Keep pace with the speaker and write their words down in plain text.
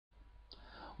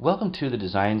Welcome to the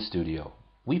Design Studio.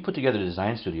 We put together the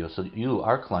Design Studio so that you,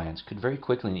 our clients, could very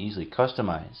quickly and easily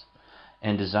customize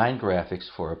and design graphics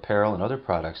for apparel and other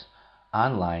products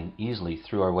online easily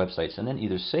through our websites, and then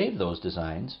either save those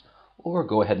designs or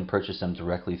go ahead and purchase them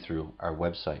directly through our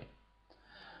website.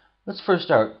 Let's first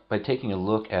start by taking a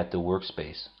look at the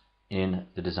workspace in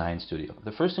the Design Studio.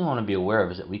 The first thing I want to be aware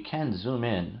of is that we can zoom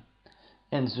in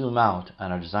and zoom out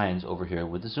on our designs over here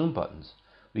with the zoom buttons.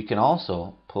 We can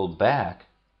also pull back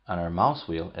on our mouse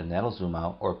wheel and that'll zoom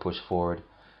out, or push forward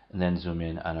and then zoom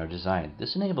in on our design.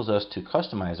 This enables us to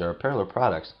customize our apparel or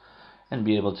products and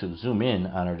be able to zoom in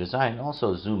on our design and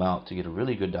also zoom out to get a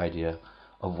really good idea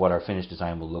of what our finished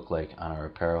design will look like on our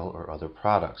apparel or other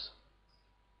products.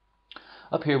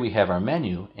 Up here we have our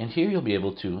menu, and here you'll be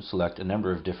able to select a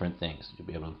number of different things. You'll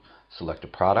be able to select a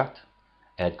product,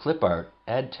 add clip art,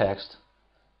 add text,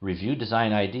 review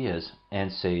design ideas,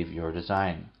 and save your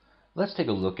design. Let's take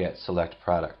a look at select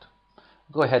product.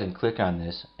 Go ahead and click on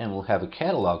this and we'll have a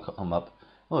catalog come up.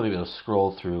 We'll be able to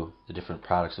scroll through the different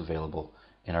products available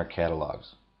in our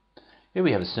catalogs. Here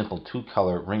we have a simple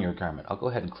two-color ringer garment. I'll go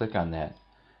ahead and click on that,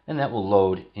 and that will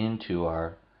load into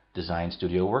our Design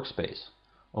Studio workspace.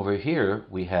 Over here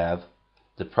we have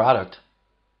the product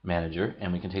manager,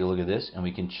 and we can take a look at this and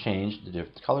we can change the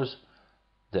different colors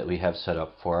that we have set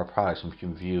up for our products, and we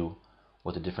can view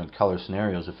what the different color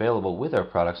scenarios available with our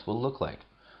products will look like.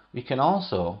 We can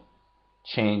also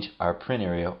change our print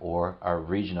area or our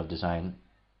region of design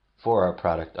for our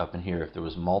product up in here. If there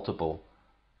was multiple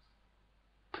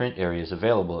print areas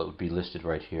available, it would be listed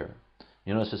right here.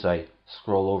 You notice as I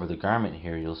scroll over the garment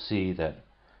here, you'll see that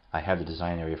I have the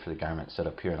design area for the garment set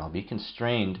up here, and I'll be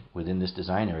constrained within this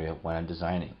design area when I'm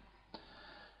designing.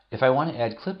 If I want to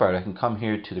add clip art, I can come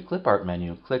here to the clip art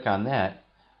menu, click on that,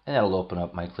 and that'll open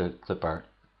up my clip art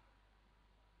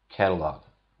catalog.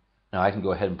 Now I can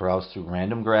go ahead and browse through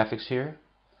random graphics here.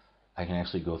 I can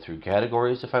actually go through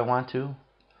categories if I want to,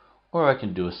 or I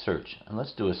can do a search. And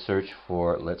let's do a search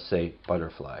for, let's say,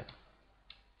 butterfly.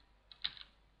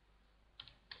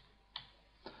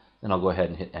 Then I'll go ahead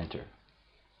and hit enter.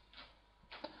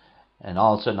 And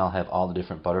all of a sudden I'll have all the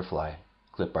different butterfly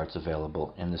clip arts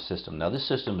available in the system. Now this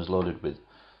system is loaded with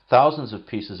thousands of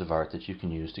pieces of art that you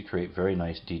can use to create very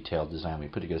nice detailed design. We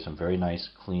put together some very nice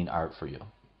clean art for you.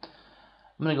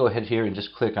 I'm going to go ahead here and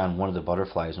just click on one of the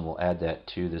butterflies, and we'll add that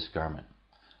to this garment.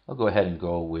 I'll go ahead and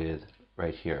go with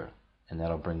right here, and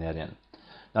that'll bring that in.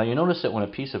 Now you notice that when a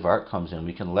piece of art comes in,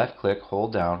 we can left click,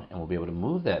 hold down, and we'll be able to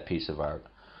move that piece of art.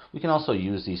 We can also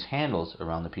use these handles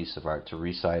around the piece of art to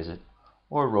resize it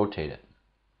or rotate it,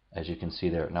 as you can see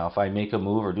there. Now if I make a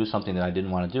move or do something that I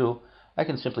didn't want to do, I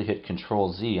can simply hit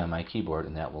Control Z on my keyboard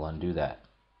and that will undo that.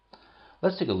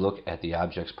 Let's take a look at the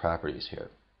object's properties here.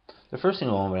 The first thing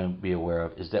we want to be aware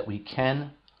of is that we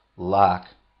can lock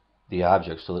the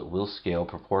object so that it will scale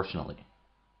proportionally,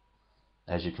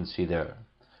 as you can see there.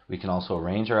 We can also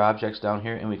arrange our objects down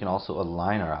here, and we can also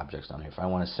align our objects down here. If I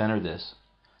want to center this,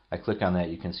 I click on that,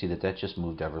 you can see that that just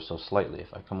moved ever so slightly.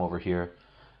 If I come over here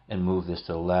and move this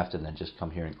to the left and then just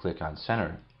come here and click on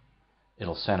center,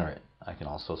 it'll center it. I can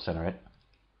also center it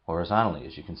horizontally,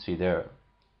 as you can see there.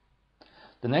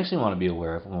 The next thing we want to be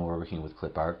aware of when we're working with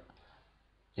clip art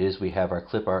is we have our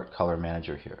clip art color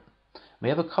manager here. We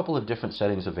have a couple of different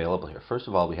settings available here. First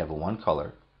of all, we have a one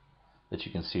color that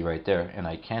you can see right there, and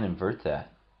I can invert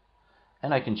that,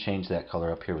 and I can change that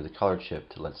color up here with a color chip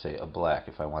to, let's say, a black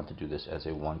if I want to do this as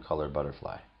a one color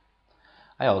butterfly.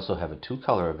 I also have a two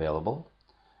color available,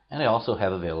 and I also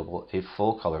have available a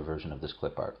full color version of this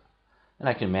clip art. And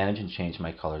I can manage and change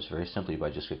my colors very simply by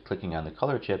just clicking on the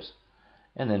color chips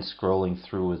and then scrolling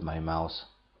through with my mouse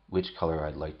which color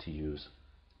I'd like to use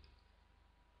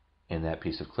in that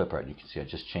piece of clip art. You can see I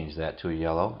just changed that to a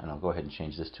yellow, and I'll go ahead and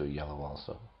change this to a yellow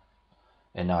also.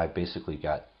 And now I've basically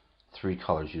got three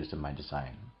colors used in my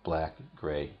design: black,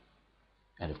 gray,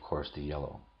 and of course the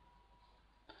yellow.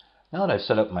 Now that I've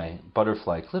set up my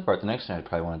butterfly clip art, the next thing I'd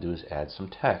probably want to do is add some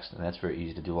text, and that's very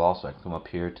easy to do also. I can come up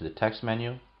here to the text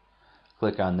menu,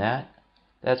 click on that.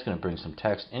 That's going to bring some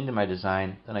text into my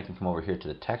design. Then I can come over here to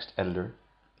the text editor,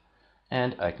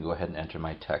 and I can go ahead and enter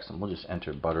my text, and we'll just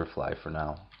enter butterfly for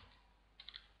now.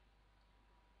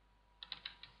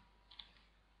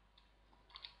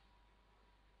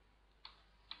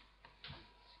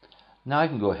 Now I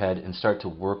can go ahead and start to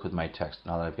work with my text.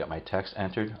 Now that I've got my text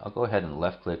entered, I'll go ahead and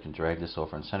left click and drag this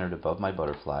over and center it above my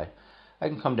butterfly. I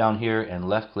can come down here and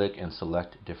left click and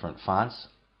select different fonts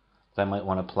that I might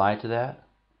want to apply to that.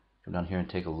 Come down here and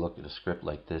take a look at a script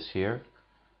like this here,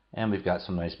 and we've got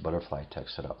some nice butterfly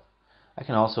text set up. I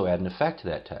can also add an effect to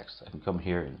that text. I can come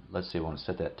here and let's say I want to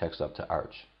set that text up to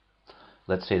arch.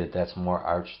 Let's say that that's more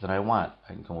arch than I want.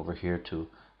 I can come over here to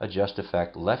Adjust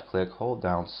Effect, left click, hold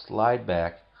down, slide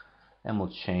back, and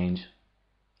we'll change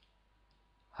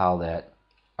how that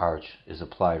arch is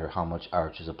applied, or how much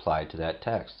arch is applied to that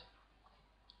text.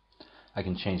 I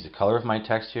can change the color of my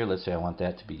text here. Let's say I want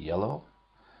that to be yellow.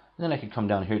 And then I could come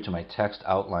down here to my text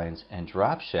outlines and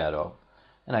drop shadow,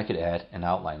 and I could add an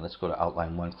outline. Let's go to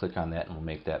outline 1, click on that, and we'll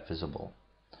make that visible.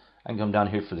 I can come down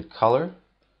here for the color,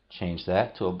 change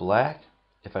that to a black.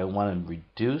 If I want to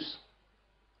reduce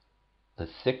the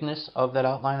thickness of that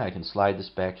outline, I can slide this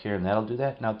back here, and that'll do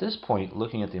that. Now at this point,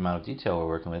 looking at the amount of detail we're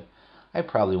working with, I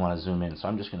probably want to zoom in, so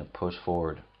I'm just going to push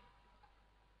forward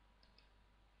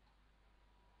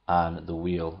on the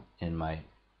wheel on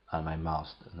my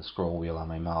mouse, the scroll wheel on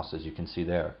my mouse, as you can see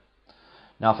there.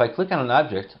 Now if I click on an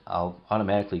object, I'll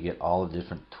automatically get all the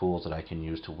different tools that I can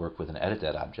use to work with and edit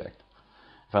that object.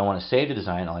 If I want to save the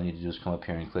design, all I need to do is come up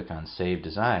here and click on Save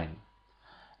Design.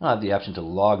 I'll have the option to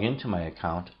log into my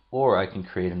account, or I can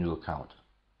create a new account,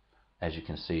 as you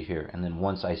can see here. And then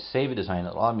once I save a design,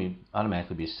 it'll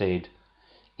automatically be saved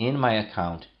in my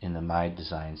account in the My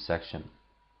Design section.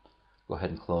 Go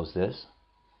ahead and close this.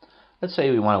 Let's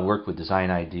say we want to work with design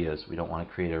ideas. We don't want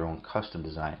to create our own custom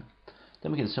design.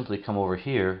 Then we can simply come over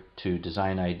here to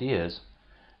Design Ideas.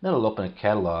 Then it'll open a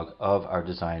catalog of our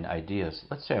design ideas.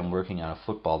 Let's say I'm working on a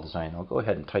football design. I'll go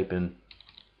ahead and type in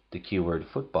the keyword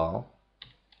football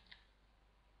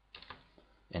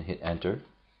and hit enter.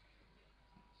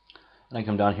 And I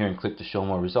come down here and click to show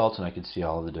more results, and I can see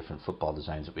all of the different football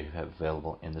designs that we have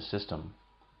available in the system.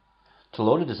 To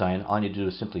load a design, all I need to do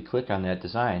is simply click on that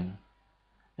design,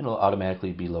 and it'll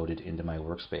automatically be loaded into my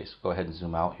workspace. Go ahead and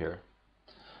zoom out here.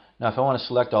 Now if I want to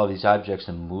select all these objects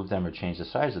and move them or change the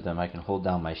size of them, I can hold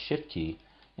down my Shift key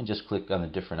and just click on the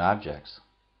different objects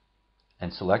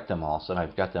and select them all. So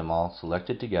I've got them all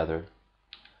selected together,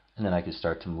 and then I could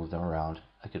start to move them around.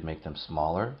 I could make them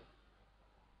smaller,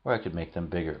 or I could make them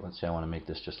bigger. Let's say I want to make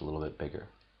this just a little bit bigger.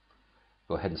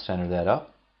 Go ahead and center that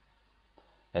up.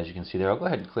 As you can see there, I'll go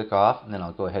ahead and click off, and then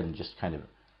I'll go ahead and just kind of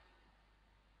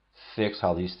fix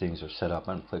how these things are set up.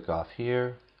 I'm going to click off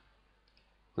here,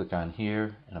 click on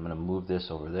here, and I'm going to move this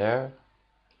over there.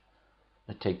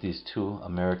 I'm going to take these two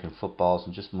American footballs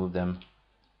and just move them,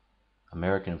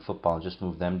 American football, and just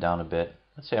move them down a bit.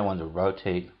 Let's say I wanted to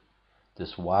rotate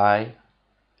this Y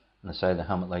on the side of the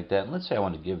helmet like that, and let's say I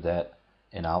want to give that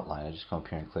an outline. I just come up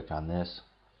here and click on this,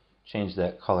 change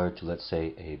that color to, let's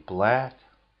say, a black.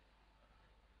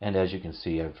 And as you can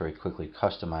see, I've very quickly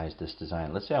customized this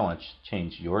design. Let's say I want to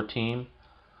change your team.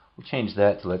 We'll change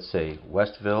that to, let's say,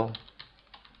 Westville.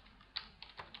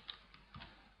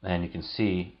 And you can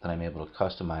see that I'm able to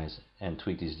customize and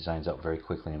tweak these designs out very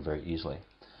quickly and very easily.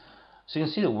 So you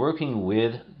can see that working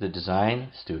with the Design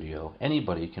Studio,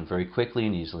 anybody can very quickly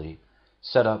and easily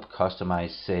set up,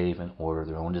 customize, save, and order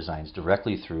their own designs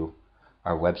directly through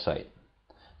our website.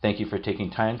 Thank you for taking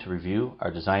time to review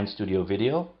our Design Studio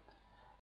video.